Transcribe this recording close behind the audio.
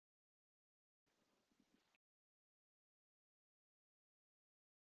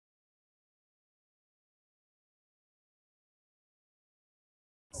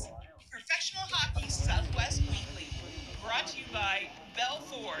Professional Hockey Southwest Weekly, brought to you by Bell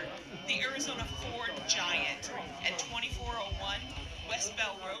Ford, the Arizona Ford Giant, at 2401 West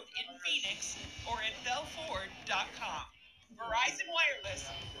Bell Road in Phoenix, or at bellford.com. Verizon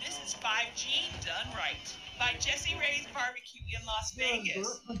Wireless, this is 5G done right. By Jesse Ray's Barbecue in Las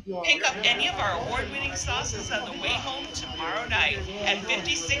Vegas. Pick up any of our award-winning sauces on the way home tomorrow night at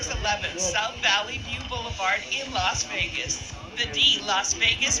 5611 South Valley View Boulevard in Las Vegas. The D Las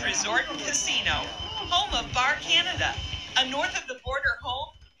Vegas Resort and Casino, home of Bar Canada, a north of the border home,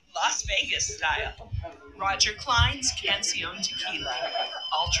 Las Vegas style. Roger Klein's Cancion Tequila,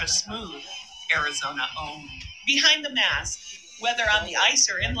 ultra smooth, Arizona owned. Behind the mask, whether on the ice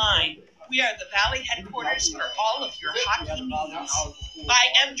or in line, we are the Valley headquarters for all of your hockey needs. By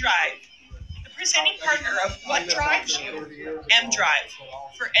M-Drive, the presenting partner of What Drives You? M-Drive,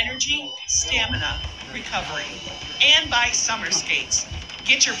 for energy, stamina, recovery. And by Summer Skates.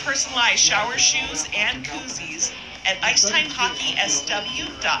 Get your personalized shower shoes and koozies at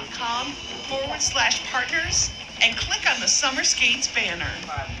IcetimeHockeySW.com/partners and click on the Summer Skates banner.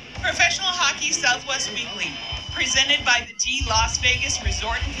 Professional Hockey Southwest Weekly, presented by the D Las Vegas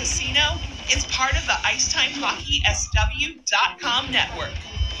Resort and Casino, is part of the IcetimeHockeySW.com network.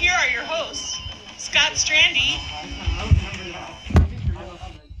 Here are your hosts, Scott Strandy.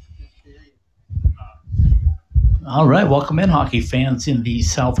 All right, welcome in, hockey fans in the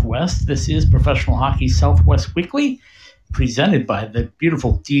Southwest. This is Professional Hockey Southwest Weekly, presented by the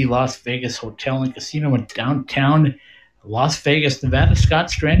beautiful D Las Vegas Hotel and Casino in downtown Las Vegas, Nevada. Scott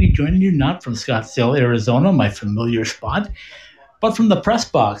Strandy joining you, not from Scottsdale, Arizona, my familiar spot, but from the press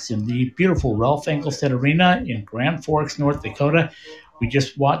box in the beautiful Ralph Engelstad Arena in Grand Forks, North Dakota. We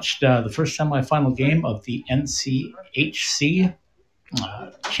just watched the first semifinal game of the NCHC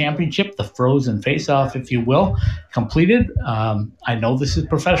championship, the frozen face-off, if you will, completed. I know this is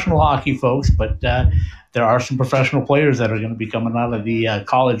professional hockey, folks, but there are some professional players that are going to be coming out of the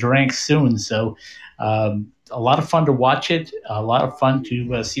college ranks soon. So a lot of fun to watch it, a lot of fun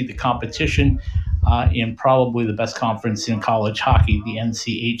to see the competition in probably the best conference in college hockey, the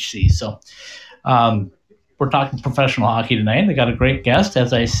NCHC. So we're talking professional hockey tonight. I got a great guest.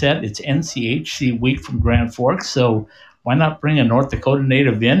 As I said, it's NCHC week from Grand Forks, so why not bring a North Dakota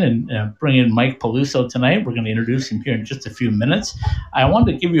native in and bring in Mike Peluso tonight? We're going to introduce him here in just a few minutes. I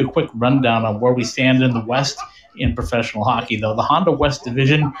wanted to give you a quick rundown on where we stand in the West in professional hockey, though. The Honda West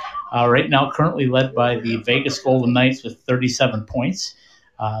Division right now currently led by the Vegas Golden Knights with 37 points,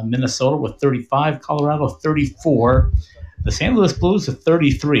 Minnesota with 35, Colorado 34, the St. Louis Blues with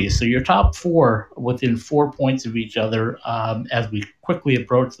 33. So your top four within 4 points of each other as we quickly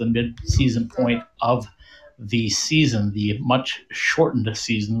approach the mid-season point of the season, the much shortened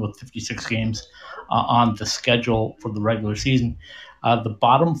season with 56 games on the schedule for the regular season. The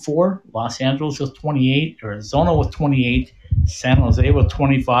bottom four, Los Angeles with 28, Arizona with 28, San Jose with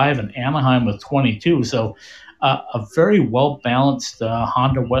 25, and Anaheim with 22. So a very well-balanced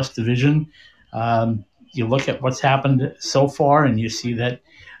Honda West division. You look at what's happened so far, and you see that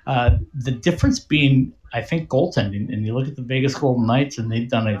the difference being, I think, goaltending. And you look at the Vegas Golden Knights, and they've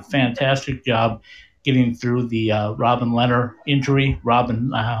done a fantastic job getting through the Robin Lehner injury.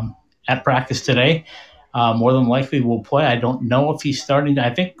 Robin at practice today. More than likely will play. I don't know if he's starting.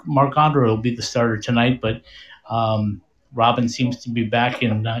 I think Marc-Andre will be the starter tonight, but Robin seems to be back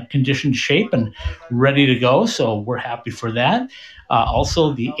in conditioned shape and ready to go, so we're happy for that.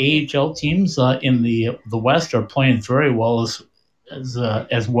 Also, the AHL teams in the West are playing very well as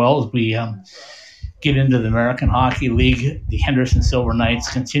well as we get into the American Hockey League. The Henderson Silver Knights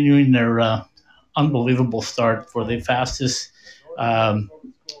continuing their unbelievable start for the fastest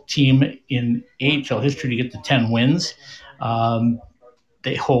team in AHL history to get to 10 wins.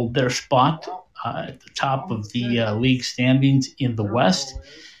 They hold their spot at the top of the league standings in the West.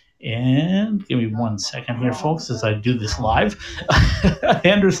 And give me 1 second here, folks, as I do this live.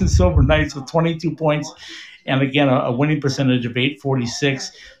 Henderson Silver Knights with 22 points, and again, a winning percentage of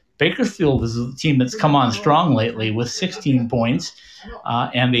 .846. Bakersfield is a team that's come on strong lately with 16 points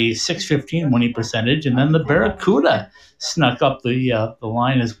and a .615 winning percentage. And then the Barracuda snuck up the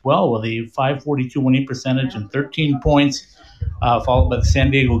line as well with a .542 winning percentage and 13 points, followed by the San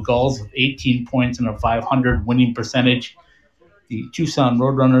Diego Gulls with 18 points and a .500 winning percentage. The Tucson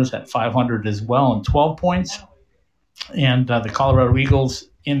Roadrunners at .500 as well and 12 points. And the Colorado Eagles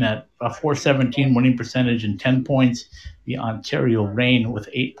in at a .417 winning percentage and 10 points. The Ontario Reign with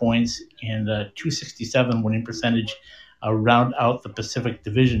 8 points and a .267 winning percentage round out the Pacific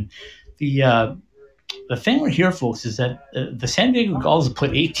Division. The thing right here, folks, is that the San Diego Gulls have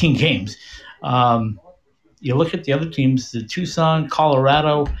played 18 games. You look at the other teams, the Tucson,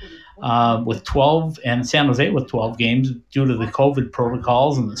 Colorado, with 12, and San Jose with 12 games due to the COVID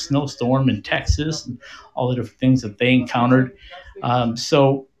protocols and the snowstorm in Texas and all the different things that they encountered.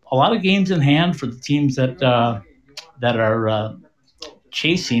 So a lot of games in hand for the teams that are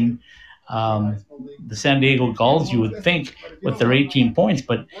chasing the San Diego Gulls, you would think, with their 18 points.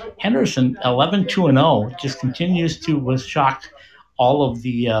 But Henderson, 11-2-0, just continues to shock all of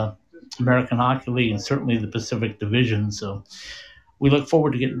the American Hockey League and certainly the Pacific Division. So we look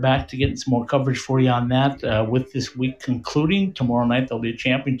forward to getting some more coverage for you on that. With this week concluding, tomorrow night there'll be a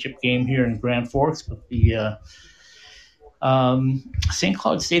championship game here in Grand Forks with the St.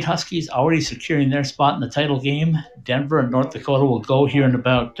 Cloud State Huskies already securing their spot in the title game. Denver and North Dakota will go here in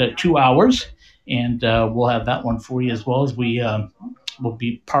about 2 hours, and we'll have that one for you as well as we will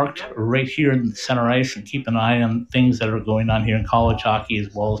be parked right here in the center ice and keep an eye on things that are going on here in college hockey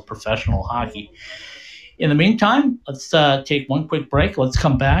as well as professional hockey. In the meantime, let's take one quick break. Let's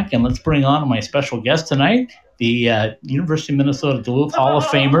come back and let's bring on my special guest tonight, the University of Minnesota Duluth Hall of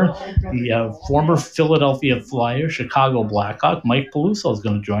Famer, the former Philadelphia Flyer, Chicago Blackhawk, Mike Peluso is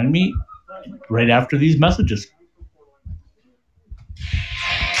going to join me right after these messages.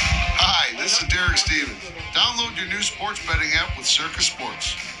 Hi, this is Derek Stevens. Download your new sports betting app with Circus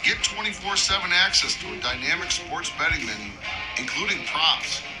Sports. Get 24/7 access to a dynamic sports betting menu, including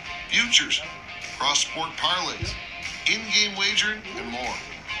props, futures, cross-sport parlays, in-game wagering, and more.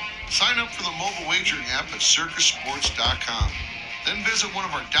 Sign up for the mobile wagering app at circusports.com. Then visit one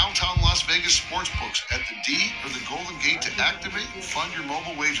of our downtown Las Vegas sports books at the D or the Golden Gate to activate and fund your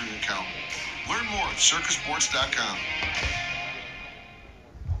mobile wagering account. Learn more at circusports.com.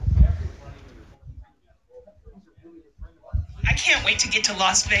 I can't wait to get to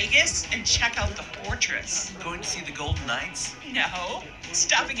Las Vegas and check out the Fortress. Going to see the Golden Knights? No,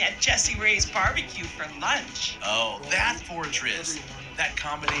 stopping at Jesse Ray's Barbecue for lunch. Oh, that Fortress. That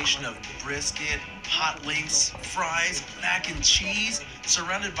combination of brisket, hot links, fries, mac and cheese,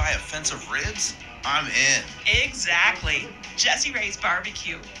 surrounded by offensive ribs? I'm in. Exactly. Jesse Ray's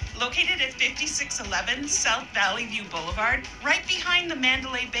Barbecue, located at 5611 South Valley View Boulevard, right behind the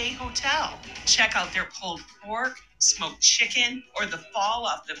Mandalay Bay Hotel. Check out their pulled pork, smoked chicken, or the fall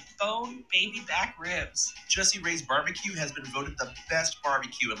off the bone baby back ribs. Jesse Ray's Barbecue has been voted the best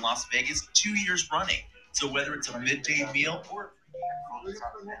barbecue in Las Vegas 2 years running. So whether it's a midday meal or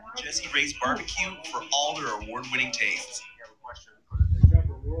Jesse Ray's Barbecue for all their award-winning tastes.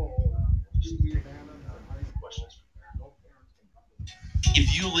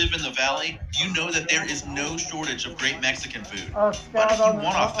 If you live in the Valley, you know that there is no shortage of great Mexican food. But if you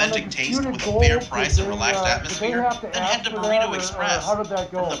want authentic taste with a fair price and relaxed atmosphere, then head to Burrito Express. From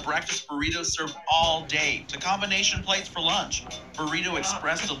the breakfast burritos served all day to combination plates for lunch, Burrito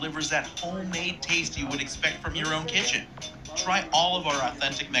Express delivers that homemade taste you would expect from your own kitchen. Try all of our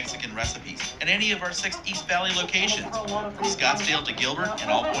authentic Mexican recipes at any of our 6 East Valley locations, from Scottsdale to Gilbert and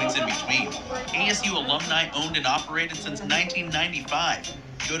all points in between. ASU alumni owned and operated since 1995.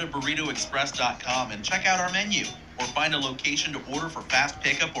 Go to burritoexpress.com and check out our menu or find a location to order for fast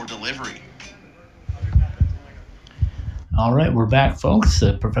pickup or delivery. All right, we're back, folks.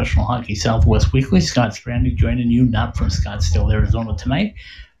 Professional Hockey Southwest Weekly. Scott Strandy joining you, not from Scottsdale, Arizona tonight,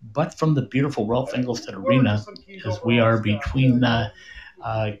 but from the beautiful Ralph Engelstad Arena, as we are between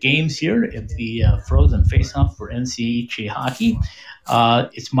games here at the Frozen Faceoff for NCHA Hockey.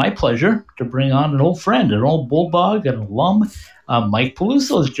 It's my pleasure to bring on an old friend, an old Bulldog, an alum. Mike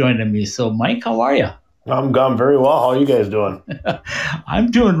Peluso is joining me. So, Mike, how are you? I'm very well. How are you guys doing? I'm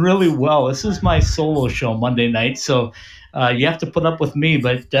doing really well. This is my solo show Monday night, so you have to put up with me.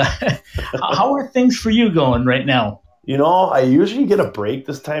 But how are things for you going right now? You know, I usually get a break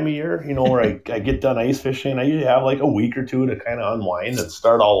this time of year, where I get done ice fishing. I usually have like a week or two to kind of unwind and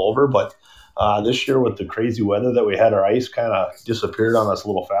start all over. But this year with the crazy weather that we had, our ice kind of disappeared on us a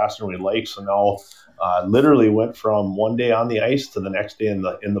little faster than we'd like. So now literally went from one day on the ice to the next day in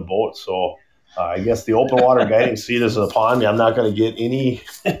the boat. So I guess the open water guiding seat is upon me. I'm not going to get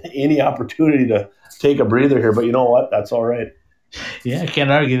any opportunity to take a breather here. But you know what? That's all right. Yeah, I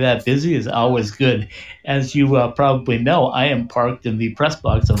can't argue that. Busy is always good. As you probably know, I am parked in the press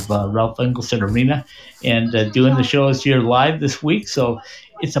box of Ralph Engelstad Arena and doing the shows here live this week. So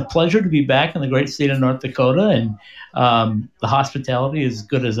it's a pleasure to be back in the great state of North Dakota, and the hospitality is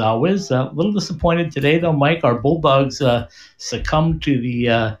good as always. A little disappointed today, though, Mike. Our Bulldogs succumbed to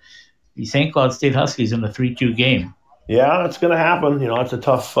the St. Cloud State Huskies in a 3-2 game. Yeah, it's going to happen. It's a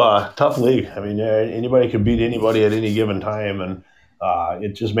tough league. I mean, anybody can beat anybody at any given time, and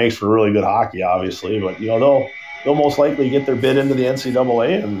it just makes for really good hockey, obviously. But they'll most likely get their bid into the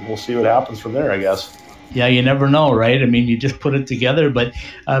NCAA, and we'll see what happens from there, I guess. Yeah, you never know, right? I mean, you just put it together. But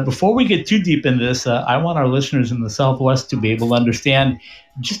before we get too deep in this, I want our listeners in the Southwest to be able to understand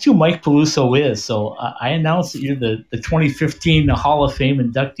just who Mike Peluso is. So I announced that you're the 2015 Hall of Fame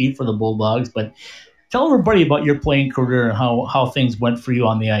inductee for the Bulldogs, but tell everybody about your playing career and how things went for you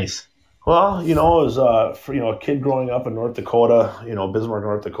on the ice. Well, as a kid growing up in North Dakota, Bismarck,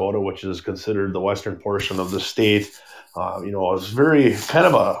 North Dakota, which is considered the western portion of the state, it was very kind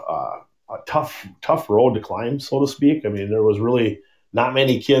of a tough road to climb, so to speak. I mean, there was really not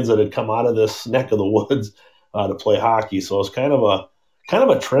many kids that had come out of this neck of the woods to play hockey. So it's kind of a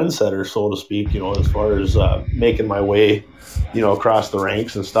trendsetter, so to speak, as far as making my way, across the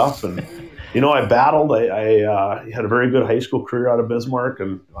ranks and stuff. And I battled. I had a very good high school career out of Bismarck,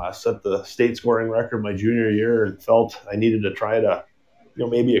 and set the state scoring record my junior year, and felt I needed to try to,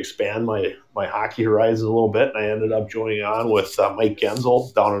 maybe expand my hockey horizons a little bit. And I ended up joining on with Mike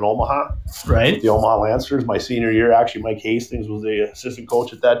Genzel down in Omaha, right? The Omaha Lancers. My senior year, actually, Mike Hastings was the assistant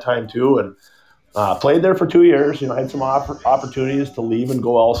coach at that time too, and played there for 2 years. I had some opportunities to leave and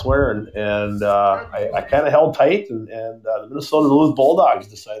go elsewhere, and I kind of held tight. And the Minnesota Duluth Bulldogs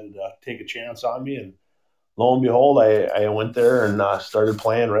decided to take a chance on me, and lo and behold, I went there and started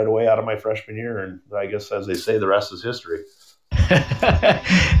playing right away out of my freshman year. And I guess, as they say, the rest is history.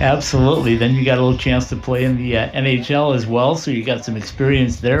 Absolutely. Then you got a little chance to play in the NHL as well, so you got some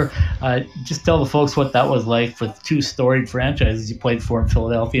experience there. Just tell the folks what that was like for the two storied franchises you played for in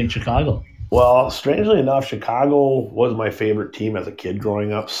Philadelphia and Chicago. Well, strangely enough, Chicago was my favorite team as a kid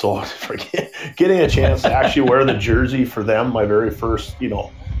growing up. So getting a chance to actually wear the jersey for them, my very first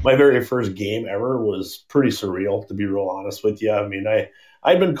game ever, was pretty surreal, to be real honest with you. I mean,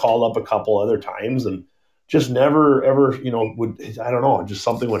 I'd been called up a couple other times and just never, ever, just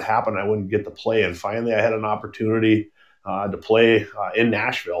something would happen. I wouldn't get to play. And finally I had an opportunity to play in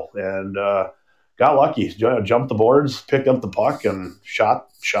Nashville, and got lucky. Jumped the boards, picked up the puck, and shot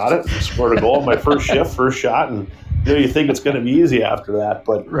it, scored a goal in my first shift, first shot. And you think it's going to be easy after that.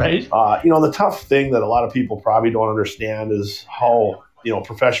 But, right. The tough thing that a lot of people probably don't understand is how,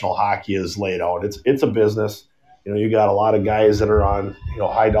 professional hockey is laid out. It's a business. You got a lot of guys that are on,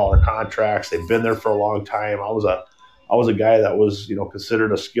 high dollar contracts. They've been there for a long time. I was a guy that was,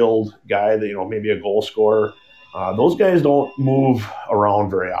 considered a skilled guy, that, maybe a goal scorer. Those guys don't move around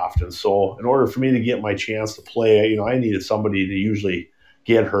very often. So in order for me to get my chance to play, I needed somebody to usually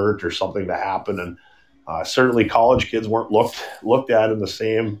get hurt or something to happen. And certainly college kids weren't looked at in the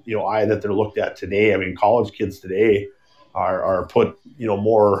same, eye that they're looked at today. I mean, college kids today are put,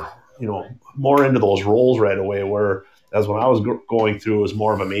 more into those roles right away, whereas when I was going through, it was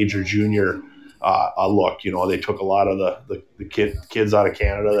more of a major junior look. They took a lot of the kids out of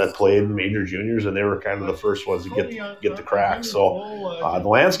Canada that played in major juniors, and they were kind of the first ones to get the crack. So the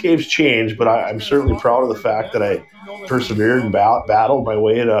landscape's changed, but I'm certainly proud of the fact that I persevered and battled my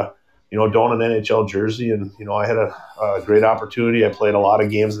way to, don an NHL jersey. And, I had a great opportunity. I played a lot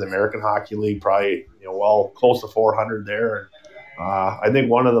of games in the American Hockey League, probably, close to 400 there. And I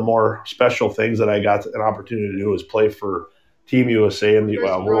think one of the more special things that I got an opportunity to do was play for Team USA in the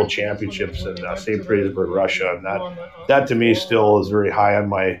World Championships in St. Petersburg, Russia. And that to me still is very high on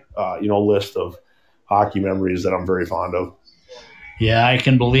my, list of hockey memories that I'm very fond of. Yeah, I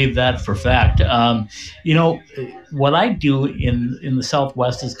can believe that for fact. What I do in the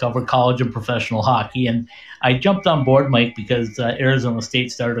Southwest is cover college and professional hockey. And I jumped on board, Mike, because Arizona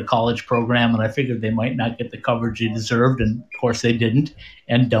State started a college program, and I figured they might not get the coverage they deserved. And, of course, they didn't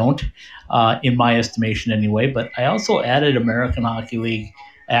and don't, in my estimation anyway. But I also added American Hockey League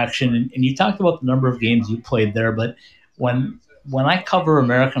action. And you talked about the number of games you played there. But when I cover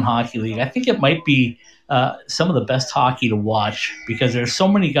American Hockey League, I think it might be some of the best hockey to watch, because there's so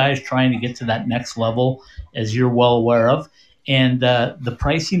many guys trying to get to that next level, as you're well aware of. And the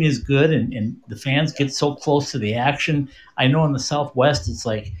pricing is good, and the fans get so close to the action. I know in the Southwest, it's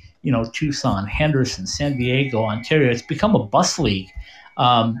like, Tucson, Henderson, San Diego, Ontario. It's become a bus league.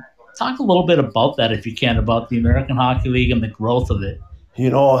 Talk a little bit about that, if you can, about the American Hockey League and the growth of it.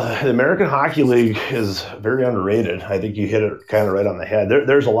 The American Hockey League is very underrated. I think you hit it kind of right on the head.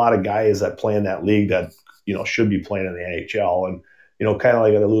 There's a lot of guys that play in that league that, should be playing in the NHL. And, kind of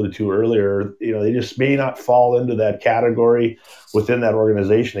like I alluded to earlier, they just may not fall into that category within that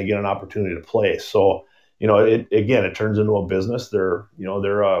organization to get an opportunity to play. So, it turns into a business. They're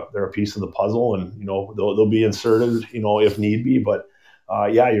a piece of the puzzle, and, they'll be inserted, if need be. But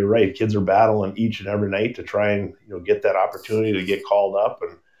you're right. Kids are battling each and every night to try and get that opportunity to get called up,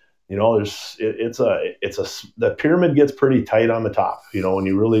 and the pyramid gets pretty tight on the top. When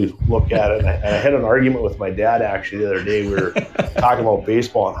you really look at it. And I had an argument with my dad actually the other day. We were talking about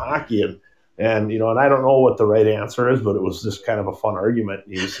baseball and hockey, and And, and I don't know what the right answer is, but it was just kind of a fun argument.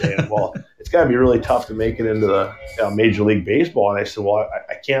 And he was saying, well, it's got to be really tough to make it into the Major League Baseball. And I said, well,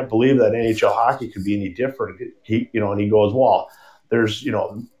 I can't believe that NHL hockey could be any different. And he goes, well, there's,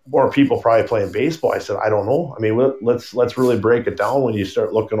 more people probably playing baseball. I said, I don't know. I mean, let's really break it down when you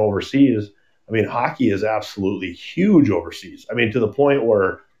start looking overseas. I mean, hockey is absolutely huge overseas. I mean, to the point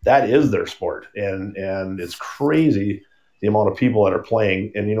where that is their sport. And it's crazy the amount of people that are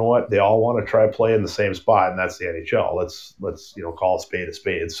playing, and you know what? They all want to try to play in the same spot, and that's the NHL. Let's call a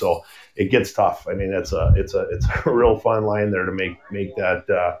spade. So it gets tough. I mean, it's a real fun line there to make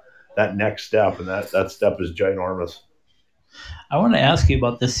that next step, and that step is ginormous. I want to ask you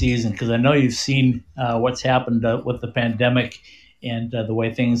about this season because I know you've seen what's happened with the pandemic and the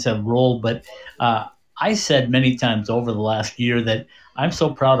way things have rolled, but I said many times over the last year that I'm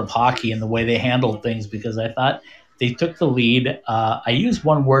so proud of hockey and the way they handled things because I thought they took the lead. I use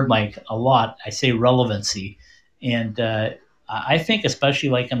one word, Mike, a lot. I say relevancy. And I think especially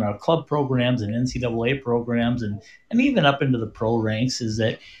like in our club programs and NCAA programs and even up into the pro ranks is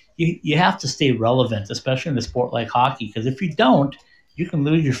that you have to stay relevant, especially in a sport like hockey, because if you don't, you can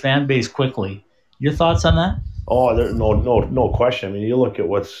lose your fan base quickly. Your thoughts on that? Oh, there's no question. I mean, you look at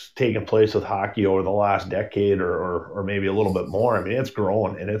what's taken place with hockey over the last decade or maybe a little bit more. I mean, it's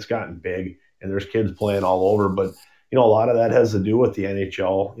grown and it's gotten big and there's kids playing all over. But, a lot of that has to do with the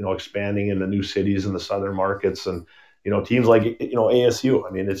NHL, expanding into new cities in the southern markets and, teams like, ASU.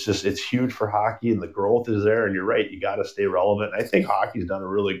 I mean, it's huge for hockey and the growth is there. And you're right, you got to stay relevant. I think hockey's done a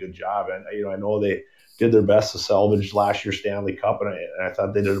really good job. And, I know they did their best to salvage last year's Stanley Cup. And I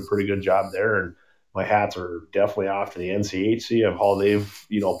thought they did a pretty good job there. And my hats are definitely off to the NCHC of how they've,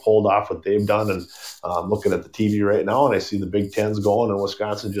 pulled off what they've done. And I'm looking at the TV right now and I see the Big Ten's going and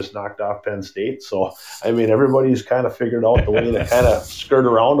Wisconsin just knocked off Penn State. So, I mean, everybody's kind of figured out the way to kind of skirt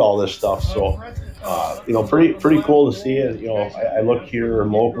around all this stuff. So, pretty cool to see it. I look here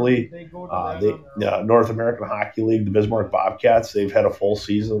locally, the North American Hockey League, the Bismarck Bobcats, they've had a full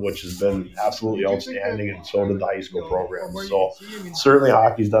season, which has been absolutely outstanding. And so did the high school program. So certainly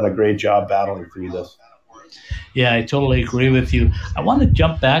hockey's done a great job battling through this. Yeah, I totally agree with you. I want to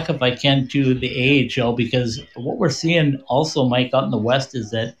jump back, if I can, to the AHL because what we're seeing also, Mike, out in the West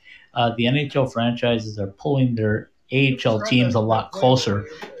is that the NHL franchises are pulling their AHL teams a lot closer.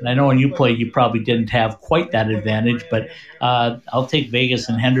 And I know when you played, you probably didn't have quite that advantage, but I'll take Vegas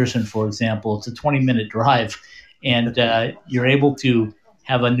and Henderson, for example. It's a 20-minute drive, and you're able to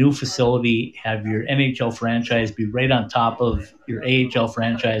have a new facility, have your NHL franchise be right on top of your AHL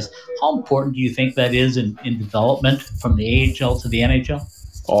franchise. How important do you think that is in development from the AHL to the NHL?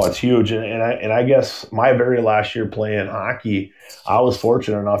 Oh, it's huge. And I guess my very last year playing hockey, I was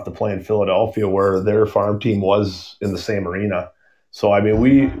fortunate enough to play in Philadelphia where their farm team was in the same arena. So, I mean,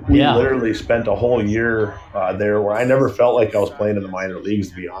 we literally spent a whole year there where I never felt like I was playing in the minor leagues,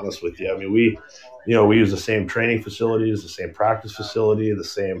 to be honest with you. I mean, we use the same training facilities, the same practice facility, the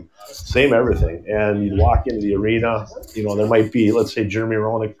same everything. And you walk into the arena, there might be, let's say, Jeremy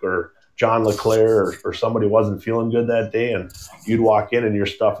Roenick or John LeClaire or somebody wasn't feeling good that day, and you'd walk in and your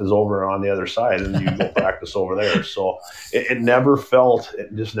stuff is over on the other side and you go practice over there. So it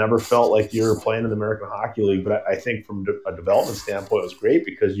just never felt like you were playing in the American Hockey League. But I think from a development standpoint, it was great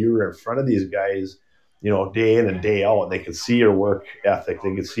because you were in front of these guys, day in and day out, and they could see your work ethic.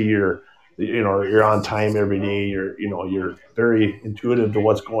 They could see you're on time every day. You're very intuitive to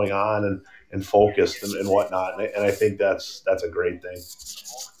what's going on and focused and whatnot. And I think that's a great thing.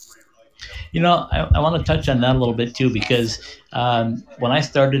 I want to touch on that a little bit too, because when I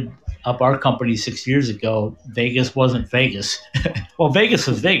started up our company 6 years ago, Vegas wasn't Vegas. Well, Vegas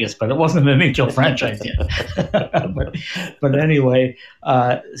was Vegas, but it wasn't an NHL franchise yet. but anyway,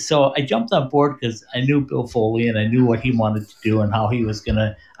 so I jumped on board because I knew Bill Foley and I knew what he wanted to do and how he was going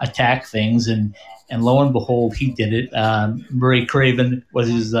to attack things. And lo and behold, he did it. Murray Craven was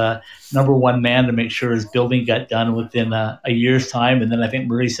his number one man to make sure his building got done within a year's time. And then I think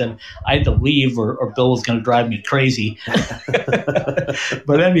Murray said, I had to leave or Bill was going to drive me crazy.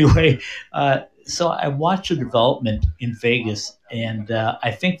 But anyway, so I watched the development in Vegas, and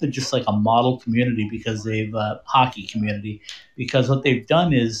I think they're just like a model community because they've hockey community, because what they've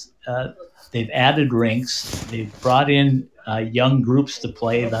done is they've added rinks, they've brought in young groups to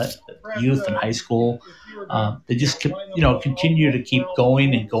play, the youth and high school. They just continue to keep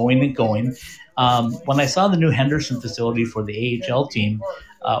going and going and going. When I saw the new Henderson facility for the AHL team,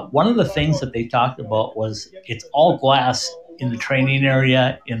 one of the things that they talked about was it's all glass in the training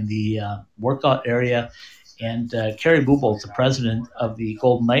area, in the workout area. And Kerry Bubolt, the president of the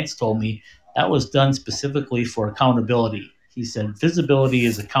Golden Knights, told me that was done specifically for accountability. He said visibility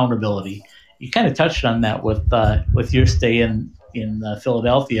is accountability. you kind of touched on that with your stay in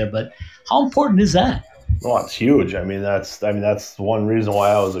Philadelphia, but how important is that? Well, it's huge. That's one reason why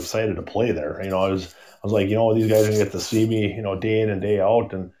I was excited to play there. I was like, these guys are gonna get to see me, day in and day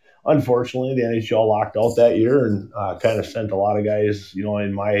out. And unfortunately, the NHL locked out that year and kind of sent a lot of guys,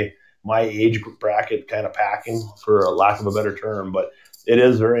 in my age bracket, kind of packing, for a lack of a better term. But it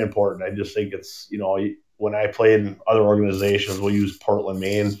is very important. I just think it's, when I played in other organizations, we'll use Portland,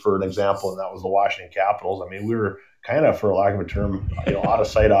 Maine for an example, and that was the Washington Capitals. We were kind of, for a lack of a term, out of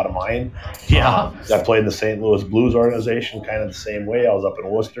sight, out of mind. Yeah. I played in the St. Louis Blues organization kind of the same way. I was up in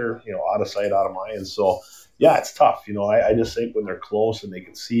Worcester, out of sight, out of mind. So, yeah, it's tough. I just think when they're close and they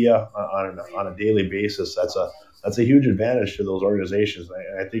can see you on a daily basis, that's a huge advantage to those organizations.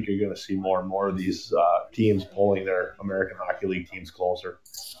 And I think you're going to see more and more of these teams pulling their American Hockey League teams closer.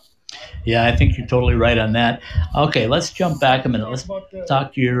 Yeah, I think you're totally right on that. Okay, let's jump back a minute. Let's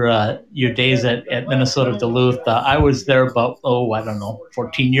talk to your days at Minnesota Duluth. I was there about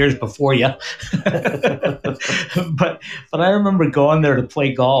 14 years before you. but I remember going there to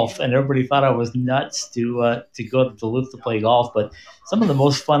play golf, and everybody thought I was nuts to go to Duluth to play golf. But some of the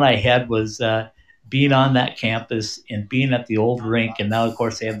most fun I had was being on that campus and being at the old rink. And now, of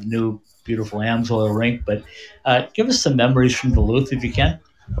course, they have the new beautiful Amsoil rink. But give us some memories from Duluth if you can.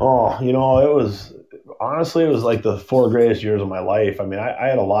 Oh, it was like the 4 greatest years of my life. I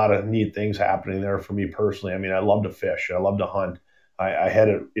had a lot of neat things happening there for me personally. I love to fish. I love to hunt. I had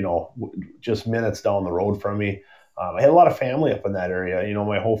it, just minutes down the road from me. I had a lot of family up in that area.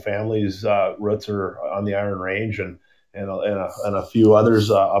 My whole family's roots are on the Iron Range and a few others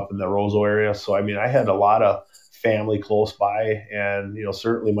up in the Roseau area. So, I had a lot of family close by, and,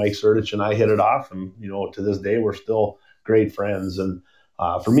 certainly Mike Surdich and I hit it off. And, to this day, we're still great friends. And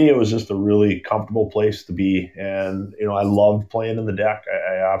for me, it was just a really comfortable place to be. And, I loved playing in the deck.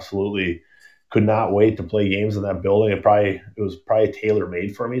 I absolutely could not wait to play games in that building. It was probably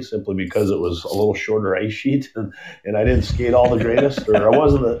tailor-made for me, simply because it was a little shorter ice sheet, and I didn't skate all the greatest, or I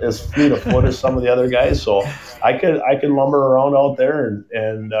wasn't as fleet of foot as some of the other guys. So I could lumber around out there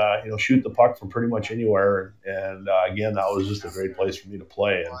and shoot the puck from pretty much anywhere. And again, that was just a great place for me to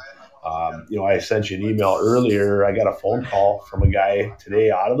play. And I sent you an email earlier. I got a phone call from a guy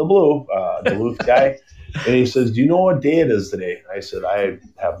today out of the blue, Duluth guy. And he says, "Do you know what day it is today?" I said, "I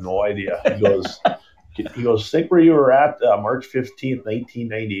have no idea." He goes, "Think where you were at March 15th,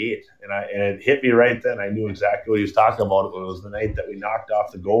 1998. And it hit me right then. I knew exactly what he was talking about. It was the night that we knocked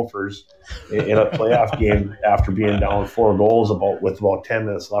off the Gophers in a playoff game after being down 4 goals with about 10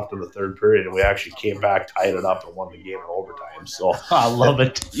 minutes left in the third period. And we actually came back, tied it up, and won the game in overtime. So I love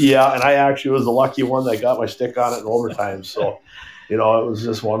it. Yeah, and I actually was the lucky one that got my stick on it in overtime. So it was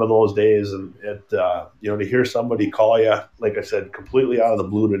just one of those days, and to hear somebody call you, like I said, completely out of the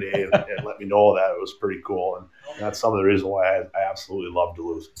blue today and let me know that, it was pretty cool. And that's some of the reason why I absolutely love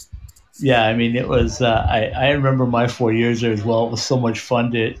Duluth. Yeah, it was, I remember my 4 years there as well. It was so much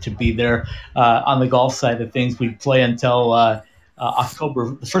fun to be there. On the golf side of things, we'd play until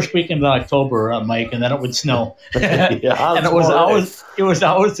October, the first weekend of October, Mike, and then it would snow. And it was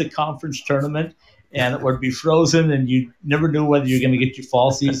always a conference tournament. And it would be frozen, and you never knew whether you were going to get your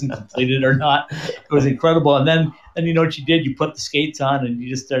fall season completed or not. It was incredible. And then you know what you did? You put the skates on, and you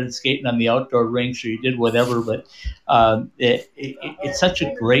just started skating on the outdoor rinks, or you did whatever. But it's such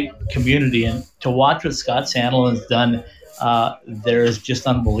a great community, and to watch what Scott Sandelin has done there is just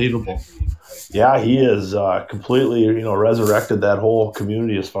unbelievable. Yeah, he has completely, resurrected that whole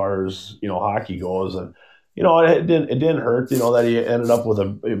community as far as, hockey goes. And it didn't hurt, that he ended up with a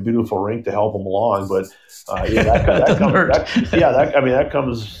beautiful rink to help him along. But that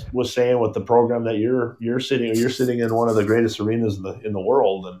comes with saying with the program that you're sitting in one of the greatest arenas in the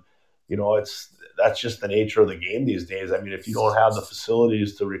world, and that's just the nature of the game these days. If you don't have the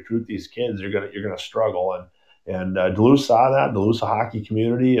facilities to recruit these kids, you're gonna struggle. And Duluth saw that, Duluth's a hockey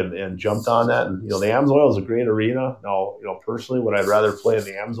community, and jumped on that. And the Amsoil is a great arena. Now, personally, would I rather play in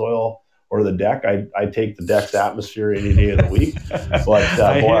the Amsoil or the deck? I take the deck's atmosphere any day of the week. But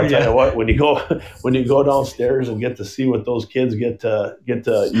I'll tell you what, when you go downstairs and get to see what those kids get to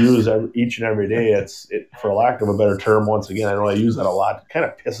use each and every day, it for a lack of a better term, once again, I know I use that a lot, it kind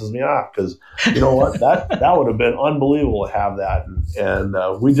of pisses me off, because you know what, that would have been unbelievable to have that, and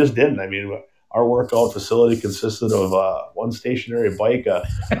we just didn't. Our workout facility consisted of one stationary bike, a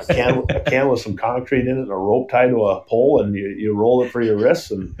can with some concrete in it, and a rope tied to a pole, and you roll it for your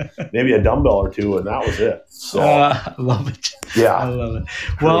wrists, and maybe a dumbbell or two, and that was it. So I love it. Yeah. I love it.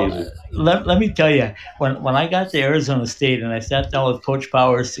 Well, let me tell you, when I got to Arizona State and I sat down with Coach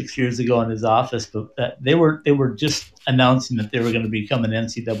Powers 6 years ago in his office, but they were just announcing that they were going to become an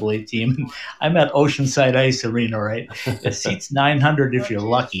NCAA team. I'm at Oceanside Ice Arena, right? It seats 900 if you're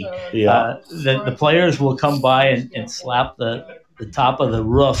lucky. Yeah. The players will come by and slap the top of the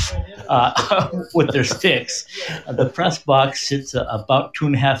roof with their sticks. The press box sits about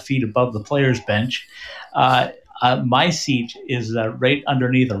 2.5 feet above the players' bench. My seat is right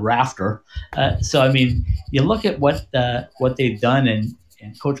underneath a rafter. So, I mean, you look at what they've done,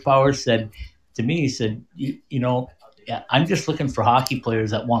 and Coach Powers said to me, he said, you know, I'm just looking for hockey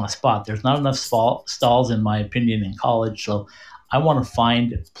players that want a spot. There's not enough stalls, in my opinion, in college. So I want to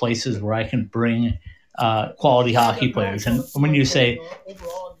find places where I can bring quality hockey players. And when you say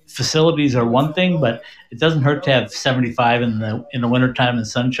facilities are one thing, but it doesn't hurt to have 75 in the wintertime and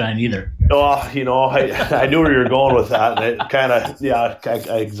sunshine either. Oh, you know, I knew where you were going with that. It kind of, yeah,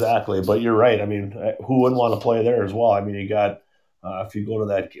 exactly. But you're right. I mean, who wouldn't want to play there as well? I mean, you got, if you go to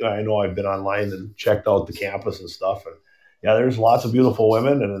that, I know I've been online and checked out the campus and stuff. And yeah, there's lots of beautiful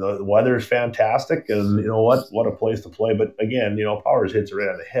women and the weather's fantastic. And you know what a place to play. But again, you know, Powers hits it right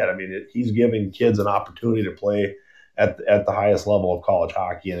on the head. I mean, he's giving kids an opportunity to play at the highest level of college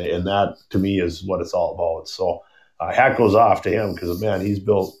hockey. And that, to me, is what it's all about. So hat goes off to him because, man, he's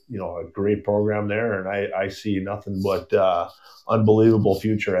built, you know, a great program there. And I see nothing but unbelievable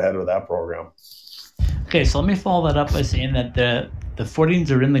future ahead of that program. Okay, so let me follow that up by saying that the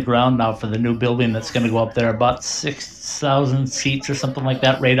footings are in the ground now for the new building that's going to go up there, about 6,000 seats or something like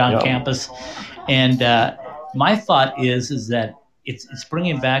that, right on campus. And my thought is that it's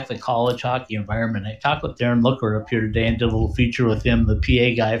bringing back the college hockey environment. I talked with Darren Looker up here today and did a little feature with him, the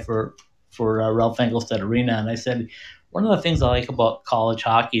PA guy for Ralph Engelstad Arena, and I said one of the things I like about college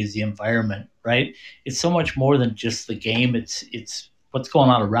hockey is the environment. Right? It's so much more than just the game. It's what's going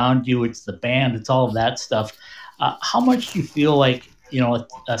on around you. It's the band. It's all of that stuff. How much do you feel like, you know,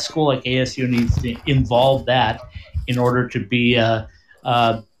 a school like ASU needs to involve that in order to be a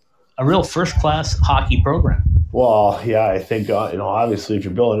real first-class hockey program? Well, yeah, I think, you know, obviously if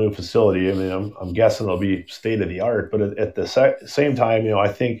you're building a new facility, I mean, I'm guessing it'll be state-of-the-art. But at the same time, you know, I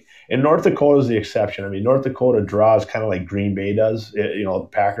think in North Dakota is the exception. I mean, North Dakota draws kind of like Green Bay does, you know,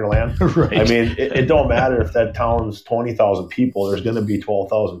 Packerland. Right. I mean, it don't matter if that town's 20,000 people, there's going to be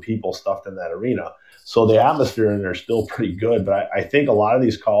 12,000 people stuffed in that arena. So the atmosphere in there is still pretty good. But I think a lot of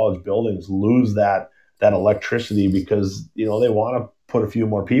these college buildings lose that electricity because, you know, they want to put a few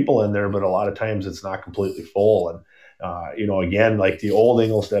more people in there, but a lot of times it's not completely full. And, you know, again, like the old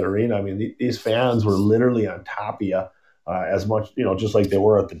Engelstad Arena, I mean, these fans were literally on top of you as much, you know, just like they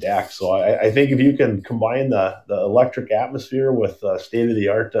were at the deck. So I think if you can combine the electric atmosphere with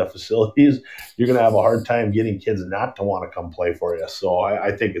state-of-the-art facilities, you're going to have a hard time getting kids not to want to come play for you. So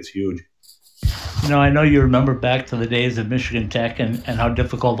I think it's huge. You know, I know you remember back to the days of Michigan Tech and how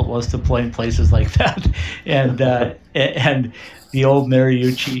difficult it was to play in places like that, and the old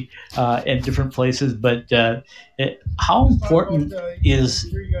Mariucci and different places. But how important is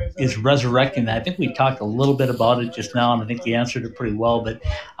resurrecting that? I think we talked a little bit about it just now, and I think you answered it pretty well. But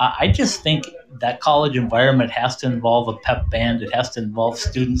I just think that college environment has to involve a pep band. It has to involve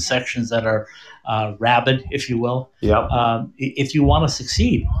student sections that are rabid, if you will, if you want to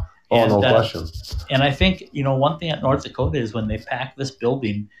succeed. Oh, no question. And I think, you know, one thing at North Dakota is when they pack this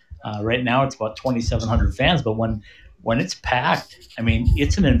building, right now it's about 2,700 fans, but when it's packed, I mean,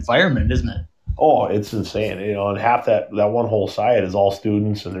 it's an environment, isn't it? Oh, it's insane. You know, and half that one whole side is all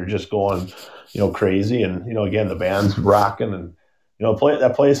students, and they're just going, you know, crazy. And, you know, again, the band's rocking, and, you know,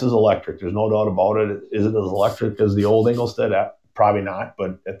 that place is electric. There's no doubt about it. Is it as electric as the old Engelstad? Probably not,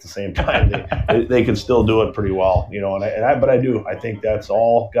 but at the same time, they can still do it pretty well, you know. But I think that's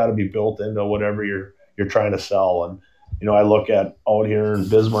all got to be built into whatever you're trying to sell. And, you know, I look at out here in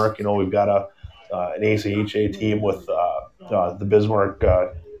Bismarck, you know, we've got an ACHA team with the Bismarck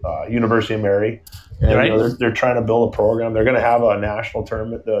University of Mary. And, right. You know, they're trying to build a program. They're going to have the national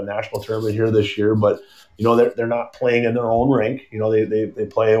tournament here this year, but, you know, they're not playing in their own rink. You know, they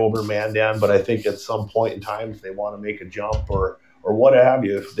play over Mandan, but I think at some point in time, if they want to make a jump or what have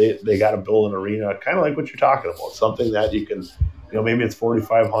you, they got to build an arena, kind of like what you're talking about, something that you can, you know, maybe it's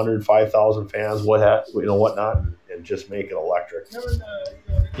 4,500, 5,000 fans, whatnot, and just make it electric.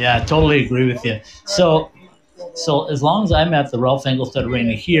 Yeah, I totally agree with you. So as long as I'm at the Ralph Engelstad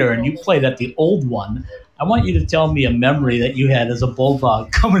Arena here and you played at the old one, I want you to tell me a memory that you had as a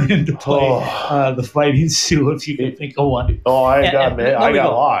Bulldog coming into play the Fighting Sioux, if you can think of one. Oh, I got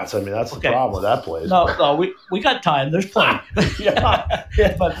lots. I mean, that's the problem with that place. No, we got time. There's plenty. Yeah.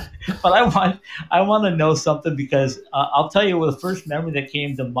 But I want to know something, because I'll tell you, the first memory that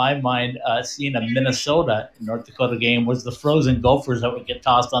came to my mind seeing a Minnesota North Dakota game was the frozen Gophers that would get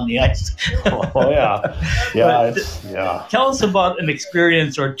tossed on the ice. Tell us about an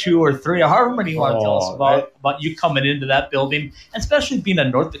experience or two or three, or however many you want to tell us about you coming into that building, and especially being a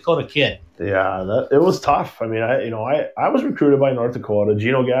North Dakota kid. Yeah, it was tough. I mean, I was recruited by North Dakota.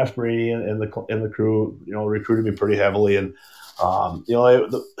 Gino Gasparini and the crew, recruited me pretty heavily, and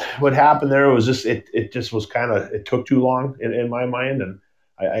what happened there was just it just was it took too long in my mind, and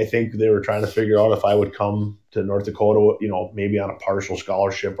I think they were trying to figure out if I would come to North Dakota, maybe on a partial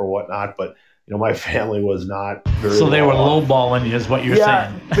scholarship or whatnot, but. My family was not very. So they were lowballing you, is what you're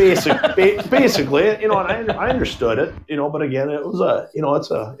saying. Basically, and I understood it, but again, it was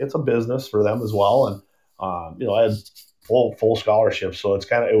it's a business for them as well, and I had full scholarship, so it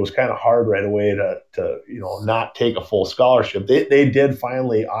was kind of hard right away to not take a full scholarship. They did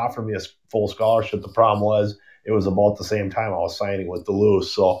finally offer me a full scholarship. The problem was it was about the same time I was signing with Duluth,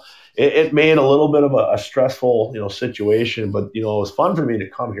 so. It made a little bit of a stressful situation, but it was fun for me to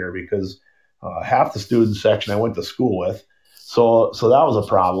come here because. Half the student section I went to school with, so that was a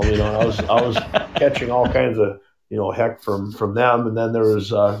problem. I was catching all kinds of heck from them, and then there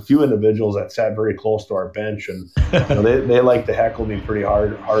was a few individuals that sat very close to our bench, and they like to heckle me pretty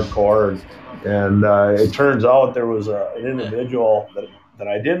hardcore, and it turns out there was an individual that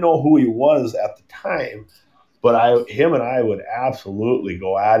I didn't know who he was at the time, but him and I would absolutely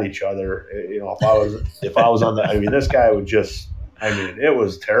go at each other. If I was on this guy would just. It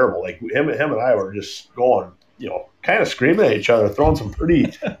was terrible. Like him and I were just going, kind of screaming at each other, throwing some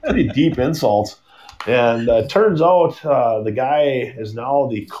pretty deep insults. And turns out the guy is now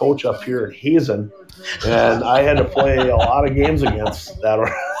the coach up here in Hazen, and I had to play a lot of games against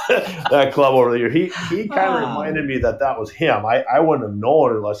that club over there. He kind of reminded me that was him. I wouldn't have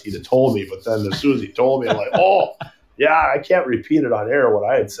known unless he'd have told me. But then as soon as he told me, I'm like, oh. Yeah, I can't repeat it on air what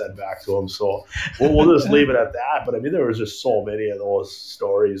I had said back to him, so we'll just leave it at that. But there was just so many of those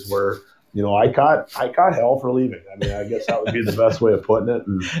stories where I caught hell for leaving. I guess that would be the best way of putting it.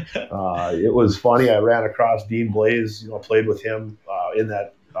 And it was funny. I ran across Dean Blaze. Played with him in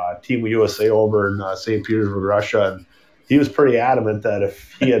that Team USA over in St. Petersburg, Russia, and he was pretty adamant that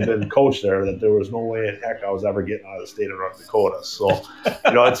if he had been coach there, that there was no way in heck I was ever getting out of the state of North Dakota. So,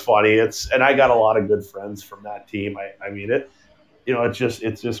 it's funny. And I got a lot of good friends from that team. It's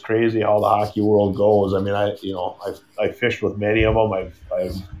just crazy how the hockey world goes. I fished with many of them.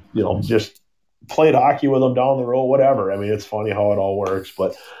 I've just played hockey with them down the road, whatever. It's funny how it all works,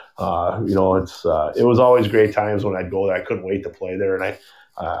 but it was always great times when I'd go there. I couldn't wait to play there, and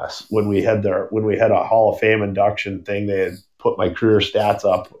when we had a Hall of Fame induction thing, they had put my career stats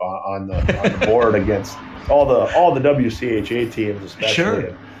up on the board against all the WCHA teams, especially.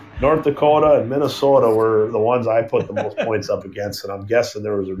 Sure. North Dakota and Minnesota were the ones I put the most points up against, and I'm guessing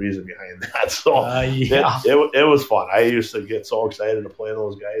there was a reason behind that. So it was fun. I used to get so excited to play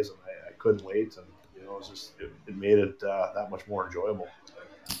those guys, and I couldn't wait, and it made it that much more enjoyable.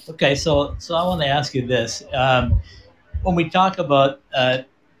 Okay, so I want to ask you this. When we talk about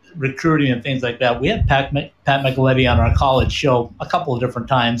recruiting and things like that, we had Pat Micheletti on our college show a couple of different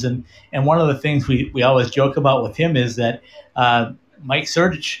times, and one of the things we always joke about with him is that Mike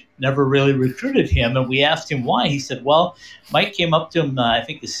Surdich never really recruited him, and we asked him why. He said, well, Mike came up to him, I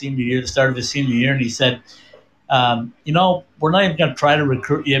think his senior year, the start of his senior year, and he said, we're not even going to try to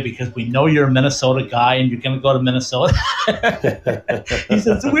recruit you because we know you're a Minnesota guy and you're going to go to Minnesota. He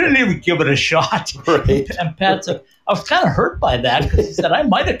said, so we didn't even give it a shot. Right. And Pat said, I was kind of hurt by that because he said, I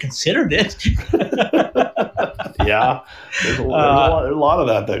might have considered it. Yeah, there's a lot of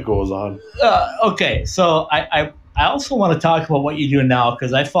that goes on. Okay, so I also want to talk about what you do now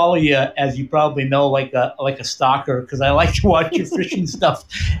because I follow you, as you probably know, like a stalker because I like to watch your fishing stuff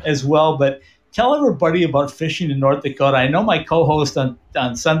as well. But tell everybody about fishing in North Dakota. I know my co-host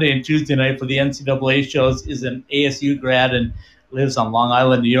on Sunday and Tuesday night for the NCAA shows is an ASU grad and lives on Long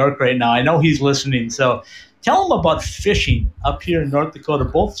Island, New York right now. I know he's listening. So tell him about fishing up here in North Dakota,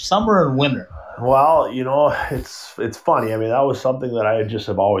 both summer and winter. Well, it's funny. That was something that I just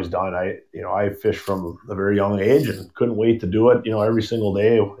have always done. I fished from a very young age and couldn't wait to do it, every single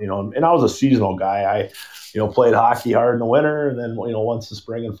day, and I was a seasonal guy. I played hockey hard in the winter, and then, once the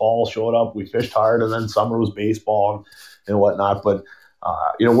spring and fall showed up, we fished hard, and then summer was baseball and whatnot. But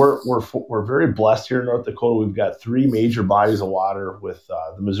we're very blessed here in North Dakota. We've got 3 major bodies of water with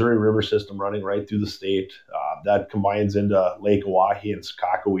the Missouri River system running right through the state. That combines into Lake Oahe and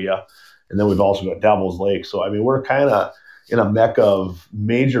Sakakawea. And then we've also got Devil's Lake. So, I mean, we're kind of in a mecca of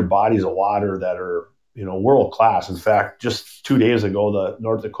major bodies of water that are, world class. In fact, just 2 days ago, the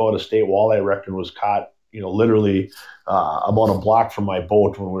North Dakota State Walleye Record was caught, literally about a block from my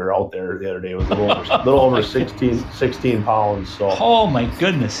boat when we were out there the other day. It was a little over 16 pounds. So, oh my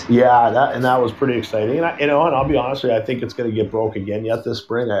goodness. Yeah, that was pretty exciting. And I'll be honest with you, I think it's going to get broke again yet this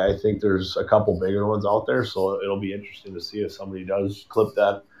spring. I think there's a couple bigger ones out there, so it'll be interesting to see if somebody does clip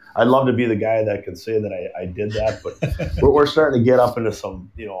that. I'd love to be the guy that can say that I did that, but we're starting to get up into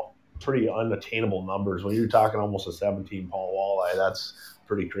some, pretty unattainable numbers. When you're talking almost a 17-pound walleye, that's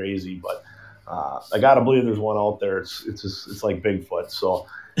pretty crazy. But I gotta believe there's one out there. It's like Bigfoot. So,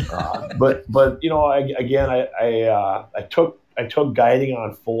 but I took guiding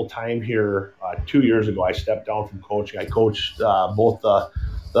on full time here 2 years ago. I stepped down from coaching. I coached both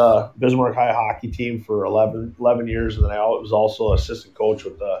the Bismarck High hockey team for 11 years, and then I was also assistant coach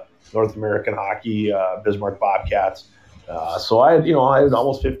with the North American Hockey Bismarck Bobcats. So I had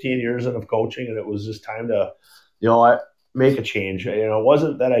almost 15 years of coaching, and it was just time to, make a change. It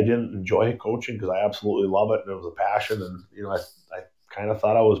wasn't that I didn't enjoy coaching, because I absolutely love it, and it was a passion, and I kind of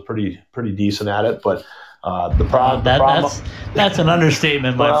thought I was pretty decent at it, but the problem that's an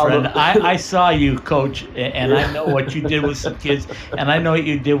understatement, my friend. I saw you coach, and I know what you did with some kids, and I know what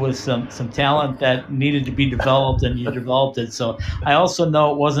you did with some talent that needed to be developed, and you developed it. So I also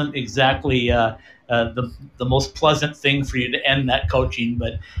know it wasn't exactly the most pleasant thing for you to end that coaching,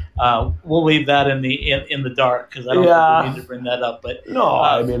 but we'll leave that in the dark, because I don't think we need to bring that up. But no,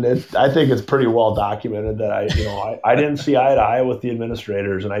 I mean, I think it's pretty well documented that I didn't see eye to eye with the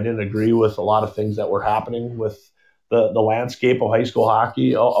administrators, and I didn't agree with a lot of things that were happening with the landscape of high school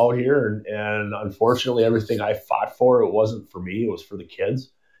hockey out here, and unfortunately, everything I fought for, it wasn't for me; it was for the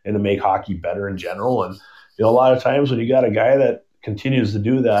kids and to make hockey better in general. And a lot of times when you got a guy that continues to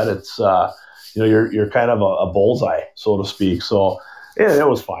do that, it's you're kind of a bullseye, so to speak. So yeah, it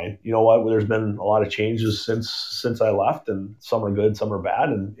was fine. You know what? There's been a lot of changes since I left, and some are good, some are bad,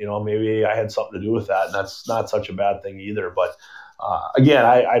 and maybe I had something to do with that, and that's not such a bad thing either. But again,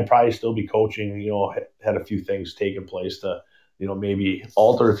 I'd probably still be coaching. Had a few things taking place to maybe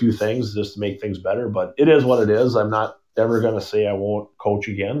alter a few things just to make things better. But it is what it is. I'm not ever going to say I won't coach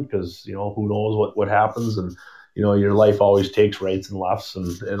again, because who knows what happens, and your life always takes rights and lefts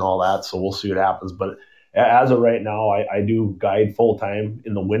and all that. So we'll see what happens. But as of right now, I do guide full time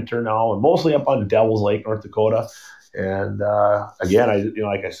in the winter now, and mostly up on Devil's Lake, North Dakota. And again,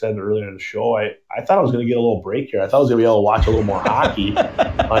 like I said earlier in the show, I thought I was going to get a little break here. I thought I was going to be able to watch a little more hockey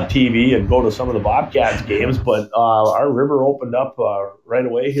on TV and go to some of the Bobcats games. But our river opened up right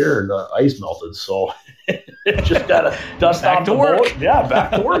away here, and the ice melted. So just got to dust off the boat. Yeah,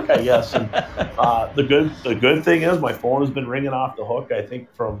 back to work, I guess. And the good thing is my phone has been ringing off the hook. I think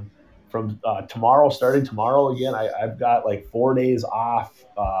from tomorrow, starting tomorrow again, I've got like 4 days off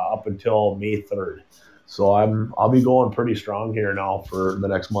up until May 3rd. So I'll be going pretty strong here now for the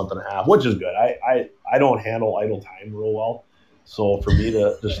next month and a half, which is good. I don't handle idle time real well. So for me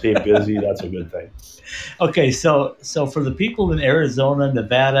to stay busy, that's a good thing. Okay, so for the people in Arizona,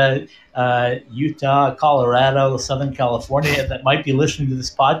 Nevada, Utah, Colorado, Southern California that might be listening to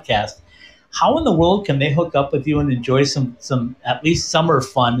this podcast, how in the world can they hook up with you and enjoy some at least summer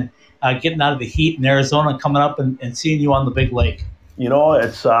fun, getting out of the heat in Arizona, coming up and seeing you on the big lake?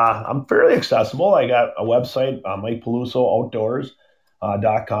 It's I'm fairly accessible. I got a website,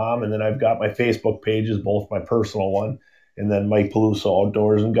 MikePeluso.outdoors.com, and then I've got my Facebook pages, both my personal one and then Mike Peluso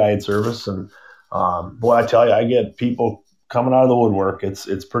Outdoors and Guide Service. And boy, I tell you, I get people coming out of the woodwork.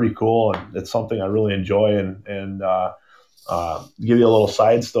 It's pretty cool, and it's something I really enjoy. And give you a little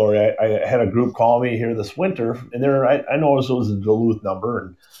side story. I had a group call me here this winter, and I noticed it was a Duluth number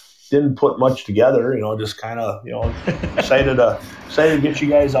and didn't put much together, just kind of, excited to get you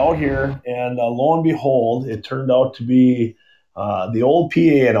guys out here. And lo and behold, it turned out to be the old PA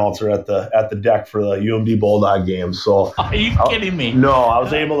announcer at the deck for the UMD Bulldog game. So are you kidding me? No, I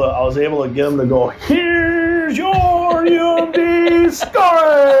was able to get him to go, "Here's your UMD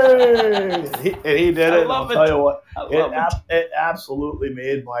scoring," and he did it. I'll tell you what, it absolutely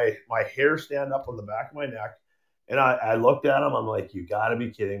made my hair stand up on the back of my neck. And I looked at him. I'm like, "You got to be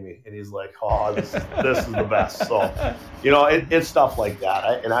kidding me!" And he's like, "Oh, this is the best." So, it's stuff like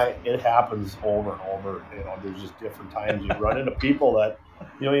that. It happens over and over. There's just different times you run into people that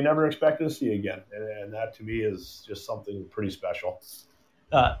you never expected to see again, and that to me is just something pretty special.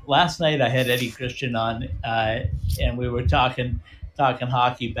 Last night I had Eddie Christian on, and we were talking talking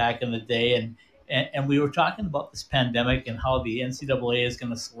hockey back in the day, and we were talking about this pandemic and how the NCAA is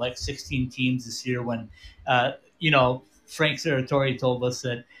going to select 16 teams this year when, Frank Serratori told us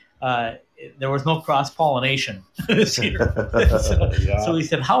that there was no cross-pollination this year. So he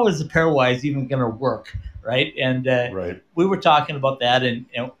said, how is the pairwise even going to work, right? And we were talking about that, and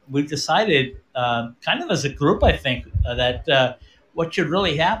we've decided kind of as a group, I think, that what should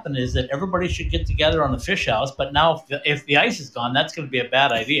really happen is that everybody should get together on the fish house. But now if the ice is gone, that's going to be a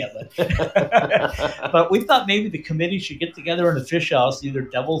bad idea. But we thought maybe the committee should get together in the fish house, either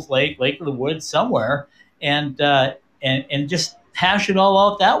Devil's Lake, Lake of the Woods, somewhere, and just hash it all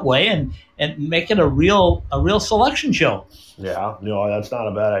out that way and make it a real selection show. Yeah, that's not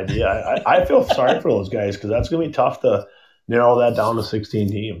a bad idea. I feel sorry for those guys because that's going to be tough to narrow that down to 16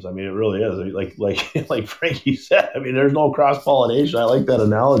 teams. I mean, it really is. Like Frankie said, I mean, there's no cross-pollination. I like that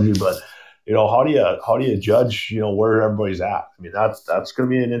analogy, but how do you judge, where everybody's at? I mean, that's going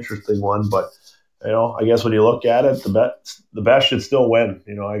to be an interesting one, but I guess when you look at it, the best should still win.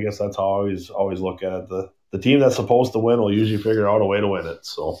 I guess that's how I always look at it. The team that's supposed to win will usually figure out a way to win it.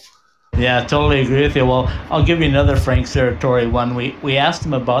 So. Yeah, totally agree with you. Well, I'll give you another Frank Serratori one. We asked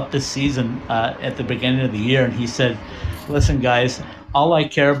him about this season at the beginning of the year, and he said, listen, guys, all I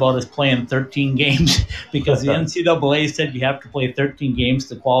care about is playing 13 games because the NCAA said you have to play 13 games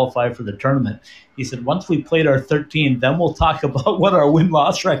to qualify for the tournament. He said, once we played our 13, then we'll talk about what our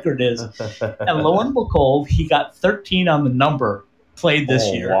win-loss record is. And lo and behold, he got 13 on the number played this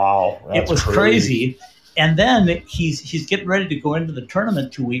year. Wow. It was crazy. And then he's getting ready to go into the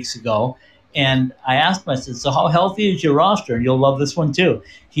tournament 2 weeks ago. And I asked him, I said, so how healthy is your roster? And you'll love this one too.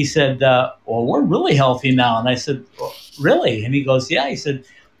 He said, well, we're really healthy now. And I said, well, really? And he goes, yeah. He said,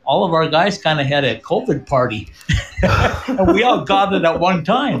 all of our guys kind of had a COVID party. And we all got it at one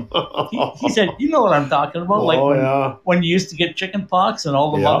time. He said, you know what I'm talking about? When you used to get chicken pox and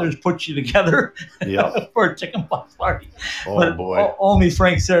all the mothers put you together for a chicken pox party. Boy. Only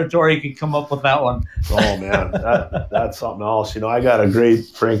Frank Serratori could come up with that one. Oh, man. That's something else. I got a great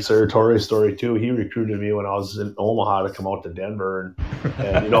Frank Serratori story, too. He recruited me when I was in Omaha to come out to Denver.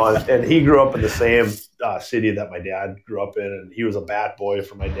 And he grew up in the same city that my dad grew up in, and he was a bat boy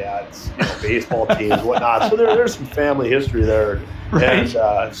for my dad's baseball teams, whatnot. So there's some family history there, right.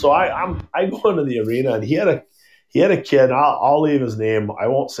 And so I go into the arena, and he had a kid. I'll leave his name. I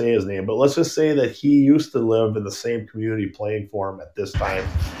won't say his name, but let's just say that he used to live in the same community playing for him at this time,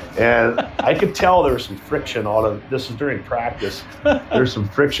 and I could tell there was some friction this is during practice. There's some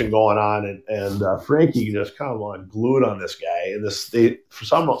friction going on, and Frankie just kind of glued on this guy. And for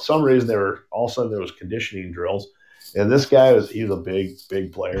some reason all of a sudden there was conditioning drills. And this guy he's a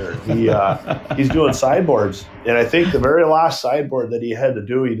big player. He's doing sideboards. And I think the very last sideboard that he had to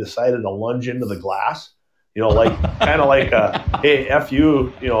do, he decided to lunge into the glass, kind of like hey, F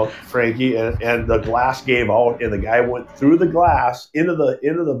you, Frankie. And the glass gave out, and the guy went through the glass into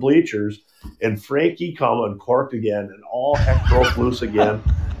the bleachers, and Frankie come uncorked again, and all heck broke loose again.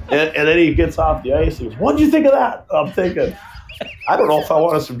 And then he gets off the ice. He goes, "What did you think of that?" I'm thinking, I don't know if I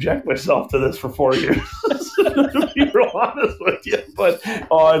want to subject myself to this for 4 years, to be real honest with you. But,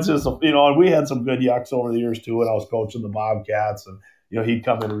 it's just, and we had some good yucks over the years, too, when I was coaching the Bobcats. And, he'd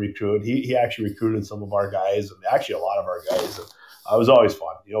come in and recruit. He actually recruited some of our guys, and actually a lot of our guys. And it was always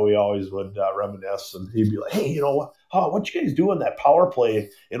fun. We always would reminisce, and he'd be like, hey, what you guys doing that power play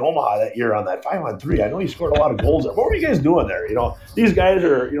in Omaha that year on that 5-on-3? I know you scored a lot of goals there. What were you guys doing there? These guys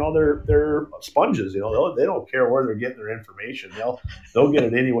are, they're sponges. They don't care where they're getting their information. They'll get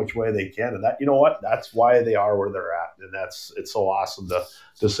it any which way they can. And that, that's why they are where they're at. And it's so awesome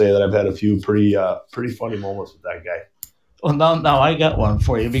to say that I've had a few pretty funny moments with that guy. Well, now I got one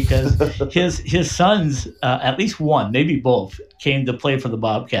for you because his sons, at least one, maybe both, came to play for the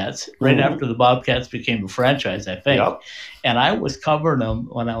Bobcats right after the Bobcats became a franchise, I think. Yep. And I was covering them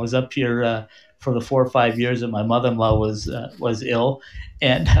when I was up here for the 4 or 5 years that my mother-in-law was ill.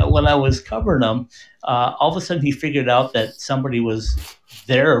 And when I was covering them, all of a sudden he figured out that somebody was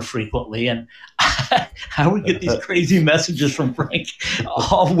there frequently, and I would get these crazy messages from Frank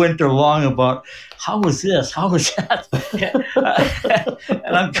all winter long about how was this, how was that,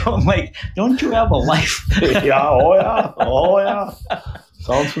 and I'm going like, don't you have a life? Oh yeah.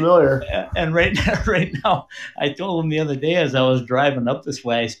 Sounds familiar. And right now, I told him the other day as I was driving up this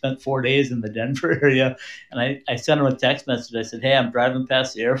way, I spent 4 days in the Denver area, and I sent him a text message. I said, hey, I'm driving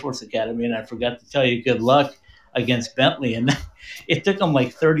past the Air Force Academy, and I forgot to tell you good luck against Bentley. And it took him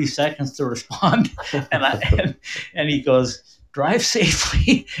like 30 seconds to respond. And he goes, drive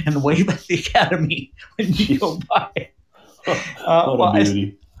safely and wave at the Academy when you go by. What a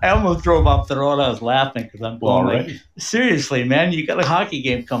beauty. I almost drove off the road. I was laughing because I'm going like, seriously, man, you got a hockey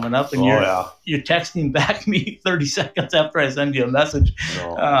game coming up, and you're texting back me 30 seconds after I send you a message.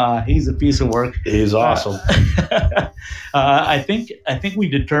 No. He's a piece of work. He's awesome. I think we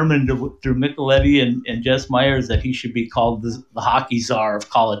determined through Micheletti and Jess Myers that he should be called the hockey czar of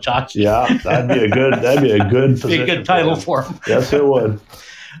college hockey. Yeah, that'd be a good title for him. Yes, it would.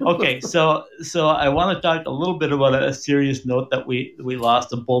 Okay, so I want to talk a little bit about a serious note that we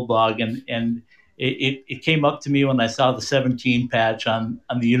lost a Bulldog, and it came up to me when I saw the 17 patch on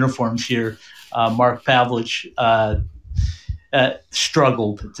the uniforms here. Mark Pavlich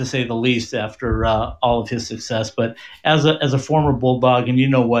struggled, to say the least, after all of his success. But as a former Bulldog, and you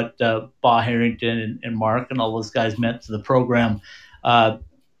know what Baugh Harrington and Mark and all those guys meant to the program,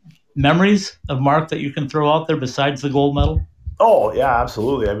 memories of Mark that you can throw out there besides the gold medal? Oh yeah,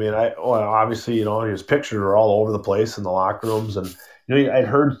 absolutely. I mean, obviously, his pictures are all over the place in the locker rooms, and I'd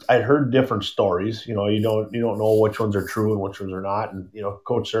heard different stories. You don't know which ones are true and which ones are not. And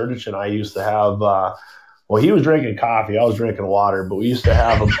Coach Surdich and I used to have. He was drinking coffee. I was drinking water, but we used to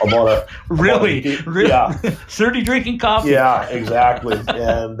have really? Yeah, Surdy drinking coffee. Yeah, exactly.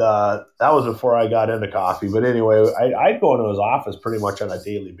 And that was before I got into coffee. But anyway, I'd go into his office pretty much on a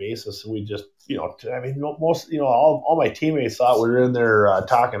daily basis, and we just, all my teammates thought we were in there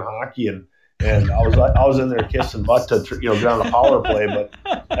talking hockey, and I was in there kissing butt to get on the power play. But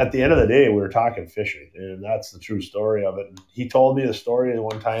at the end of the day, we were talking fishing, and that's the true story of it. And he told me the story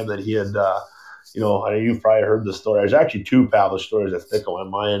one time that he had. You've probably heard the story. There's actually two Pavlich stories that stick on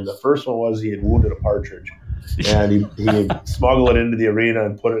my mind. The first one was he had wounded a partridge, and he had smuggled it into the arena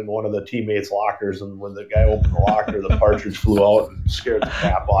and put it in one of the teammates' lockers. And when the guy opened the locker, the partridge flew out and scared the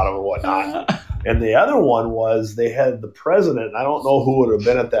crap out of him and whatnot. And the other one was they had the president, I don't know who would have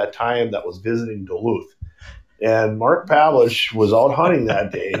been at that time, that was visiting Duluth. And Mark Pavlich was out hunting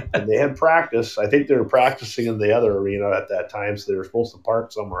that day, and they had practice. I think they were practicing in the other arena at that time, so they were supposed to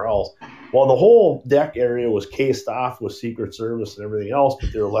park somewhere else. Well, the whole deck area was cased off with Secret Service and everything else,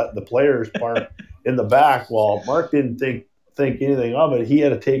 but they were letting the players park in the back. Well, Mark didn't think anything of it. He had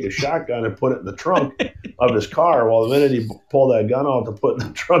to take a shotgun and put it in the trunk of his car. Well, the minute he pulled that gun out to put in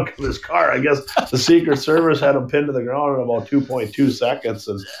the trunk of his car, I guess the Secret Service had him pinned to the ground in about 2.2 seconds,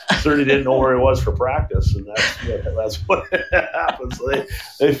 and certainly didn't know where he was for practice. And that's what happened. So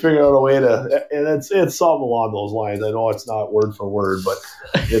they figured out a way to, and it's something along those lines. I know it's not word for word, but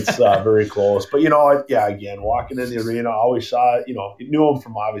it's very close. But again, walking in the arena, I always saw, knew him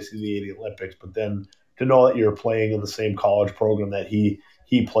from obviously the 80 Olympics, but then to know that you're playing in the same college program that he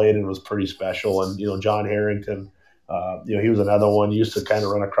played in was pretty special. And, John Harrington, he was another one. Used to kind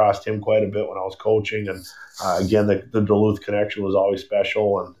of run across him quite a bit when I was coaching. And, again, the Duluth connection was always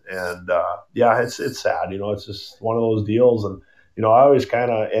special. And it's sad. It's just one of those deals. And, I always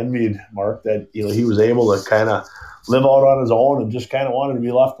kind of envied Mark that, he was able to kind of live out on his own and just kind of wanted to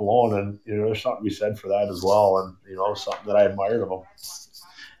be left alone. And, there's something to be said for that as well. And, something that I admired of him.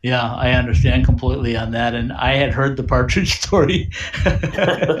 Yeah, I understand completely on that. And I had heard the partridge story.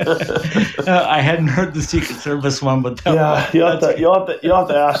 I hadn't heard the Secret Service one, but you'll have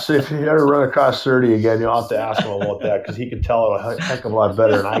to ask if you ever run across Surdy again. You'll have to ask him about that because he can tell it a heck of a lot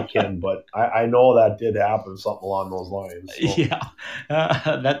better than I can. But I know that did happen, something along those lines. So. Yeah,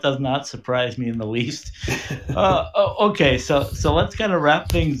 that does not surprise me in the least. Okay, so let's kind of wrap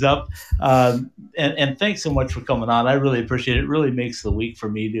things up. And thanks so much for coming on. I really appreciate it. It really makes the week for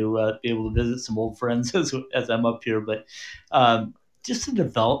me to be able to visit some old friends as I'm up here. But just the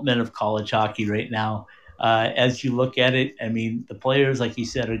development of college hockey right now, as you look at it, I mean, the players, like you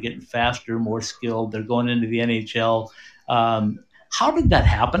said, are getting faster, more skilled. They're going into the NHL. How did that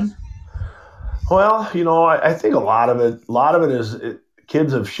happen? Well, I think a lot of it is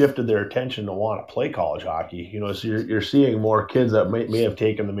kids have shifted their attention to want to play college hockey. So you're seeing more kids that may have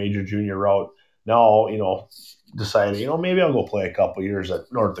taken the major junior route now, deciding, maybe I'll go play a couple years at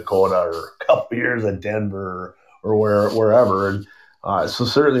North Dakota or a couple years at Denver or wherever. And so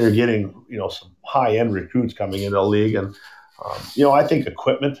certainly you're getting, some high-end recruits coming into the league. And, I think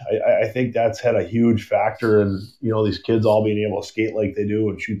equipment, I think that's had a huge factor in, these kids all being able to skate like they do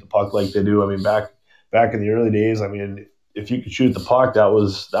and shoot the puck like they do. I mean, back in the early days, I mean, if you could shoot the puck, that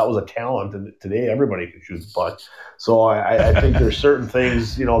was a talent. And today everybody can shoot the puck. So I think there's certain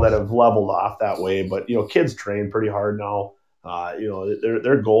things, that have leveled off that way. But, kids train pretty hard now.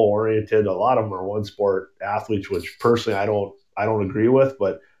 They're goal oriented. A lot of them are one sport athletes, which personally I don't agree with,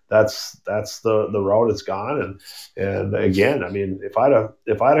 but that's the route it's gone. And again, I mean, if I'd have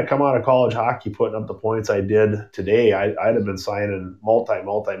come out of college hockey putting up the points I did today, I'd have been signing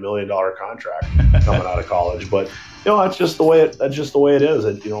multi-million-dollar contract coming out of college. But that's just the way it is.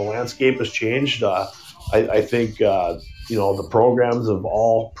 And landscape has changed. I think the programs have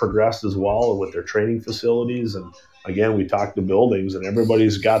all progressed as well with their training facilities. And again, we talked to buildings, and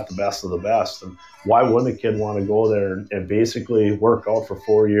everybody's got the best of the best. And why wouldn't a kid want to go there and basically work out for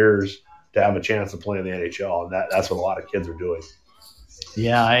 4 years to have a chance to play in the NHL? And that's what a lot of kids are doing.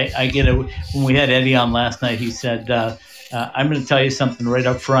 Yeah, I get it. When we had Eddie on last night, he said, I'm going to tell you something right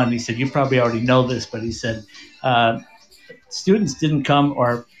up front. He said, you probably already know this, but he said, students didn't come,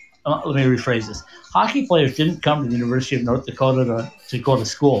 or let me rephrase this. Hockey players didn't come to the University of North Dakota to go to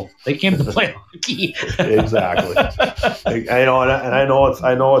school. They came to play hockey. Exactly. I know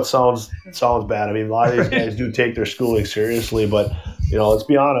it sounds bad. I mean, a lot of these guys do take their schooling seriously, but let's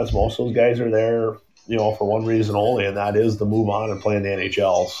be honest, most of those guys are there, for one reason only, and that is to move on and play in the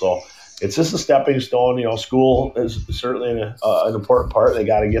NHL. So it's just a stepping stone. School is certainly an important part. They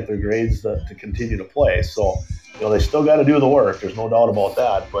got to get their grades to continue to play. So they still got to do the work. There's no doubt about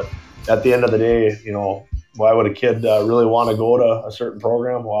that. But at the end of the day, why would a kid really want to go to a certain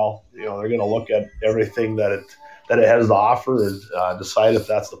program? Well, they're going to look at everything that it has to offer and decide if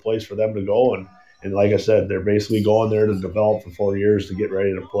that's the place for them to go. And like I said, they're basically going there to develop for 4 years to get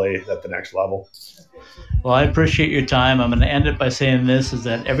ready to play at the next level. Well, I appreciate your time. I'm going to end it by saying this, is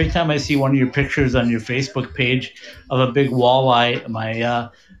that every time I see one of your pictures on your Facebook page of a big walleye,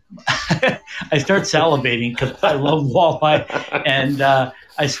 I start salivating because I love walleye. And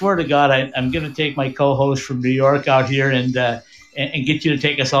I swear to God, I'm going to take my co-host from New York out here and get you to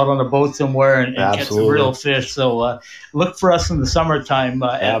take us out on a boat somewhere and get some real fish. So look for us in the summertime.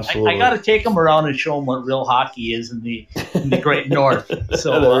 Absolutely. I got to take them around and show them what real hockey is in the Great North.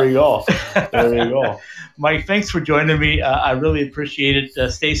 So there you go. There you go. Mike, thanks for joining me. I really appreciate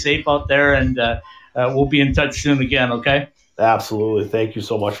it. Stay safe out there, and we'll be in touch soon again, okay? Absolutely. Thank you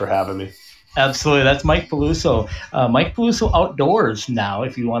so much for having me. Absolutely. That's Mike Peluso. Mike Peluso Outdoors now,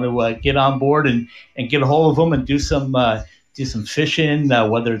 if you want to get on board and get a hold of him and do some fishing,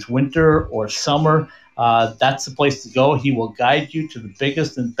 whether it's winter or summer. That's the place to go. He will guide you to the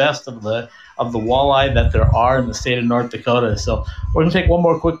biggest and best of the walleye that there are in the state of North Dakota. So we're going to take one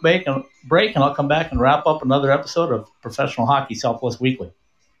more quick break, and I'll come back and wrap up another episode of Professional Hockey Southwest Weekly.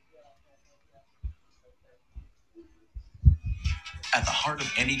 At the heart of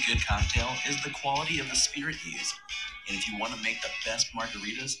any good cocktail is the quality of the spirit used. And if you want to make the best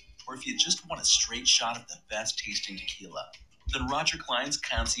margaritas, or if you just want a straight shot of the best tasting tequila, then Roger Clyne's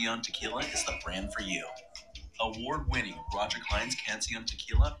Cancion Tequila is the brand for you. Award-winning Roger Clyne's Cancion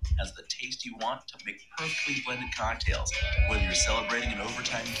Tequila has the taste you want to make perfectly blended cocktails, whether you're celebrating an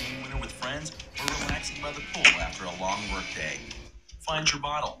overtime game winner with friends or relaxing by the pool after a long work day. Find your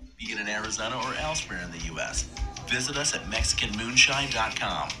bottle, be it in Arizona or elsewhere in the U.S. Visit us at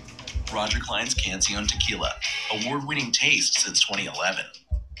MexicanMoonshine.com. Roger Clyne's Cancion Tequila, award-winning taste since 2011.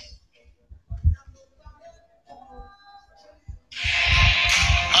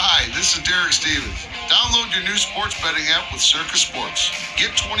 Hi, this is Derek Stevens. Download your new sports betting app with Circus Sports.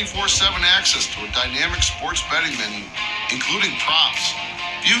 Get 24/7 access to a dynamic sports betting menu, including props,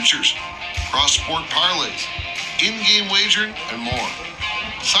 futures, cross-sport parlays, in-game wagering, and more.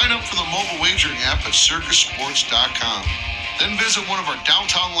 Sign up for the mobile wagering app at circusports.com. Then visit one of our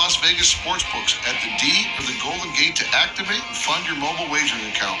downtown Las Vegas sportsbooks at the D or the Golden Gate to activate and fund your mobile wagering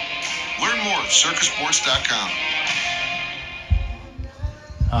account. Learn more at circusports.com.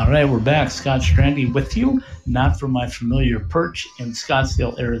 All right, we're back. Scott Strandy with you, not from my familiar perch in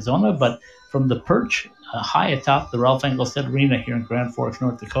Scottsdale, Arizona, but from the perch high atop the Ralph Engelstad Arena here in Grand Forks,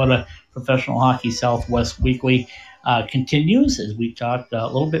 North Dakota. Professional Hockey Southwest Weekly continues as we talked a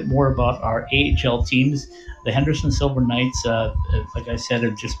little bit more about our AHL teams. The Henderson Silver Knights, like I said,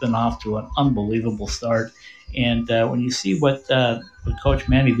 have just been off to an unbelievable start. And when you see what Coach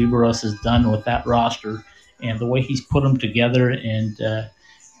Manny Liberos has done with that roster and the way he's put them together and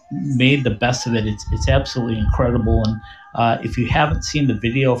made the best of it, it's absolutely incredible. And if you haven't seen the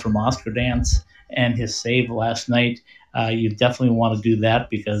video from Oscar Dance and his save last night, you definitely want to do that,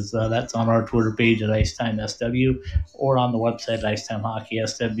 because that's on our Twitter page at IcetimeSW or on the website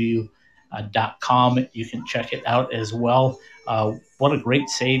IcetimeHockeySW.com. You can check it out as well. What a great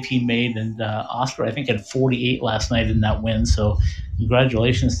save he made. And Oscar, I think, had 48 last night in that win. So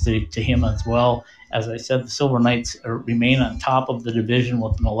congratulations to him as well. As I said, the Silver Knights remain on top of the division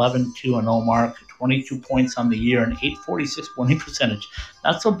with an 11-2-0 mark, 22 points on the year, and .846 winning percentage.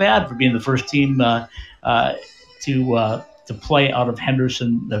 Not so bad for being the first team to to play out of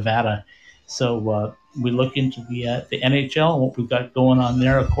Henderson, Nevada. So we look into the NHL and what we've got going on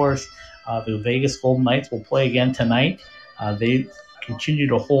there. Of course, the Vegas Golden Knights will play again tonight. They continue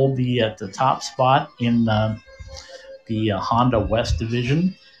to hold the top spot in the Honda West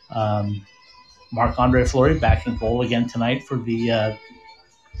Division. Marc-Andre Fleury back in goal again tonight for the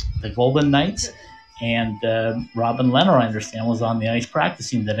Golden Knights. And Robin Lehner, I understand, was on the ice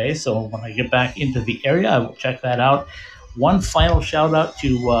practicing today. So when I get back into the area, I will check that out. One final shout out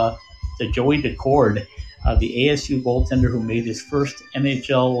to Joey Decord, the ASU goaltender who made his first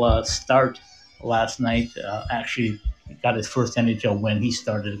NHL start last night. Actually, got his first NHL win. He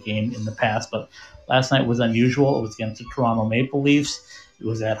started a game in the past, but last night was unusual. It was against the Toronto Maple Leafs. It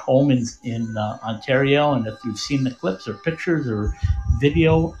was at home in Ontario. And if you've seen the clips or pictures or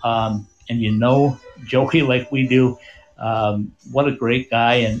video, and you know Joey like we do, what a great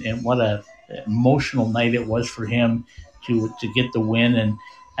guy and what a emotional night it was for him to get the win. And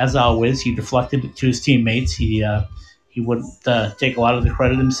as always, he deflected it to his teammates. He wouldn't take a lot of the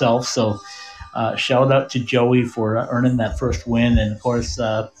credit himself. So shout out to Joey for earning that first win. And of course,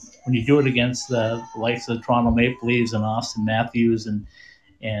 when you do it against the likes of the Toronto Maple Leafs and Austin Matthews and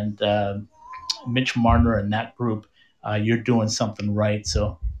Mitch Marner and that group, you're doing something right.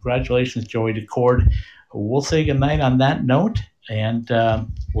 So congratulations, Joey Decord. We'll say goodnight on that note, and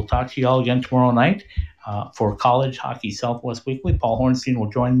we'll talk to you all again tomorrow night for College Hockey Southwest Weekly. Paul Hornstein will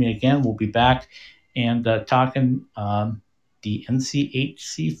join me again. We'll be back and talking the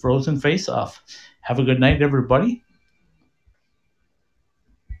NCHC Frozen Face-Off. Have a good night, everybody,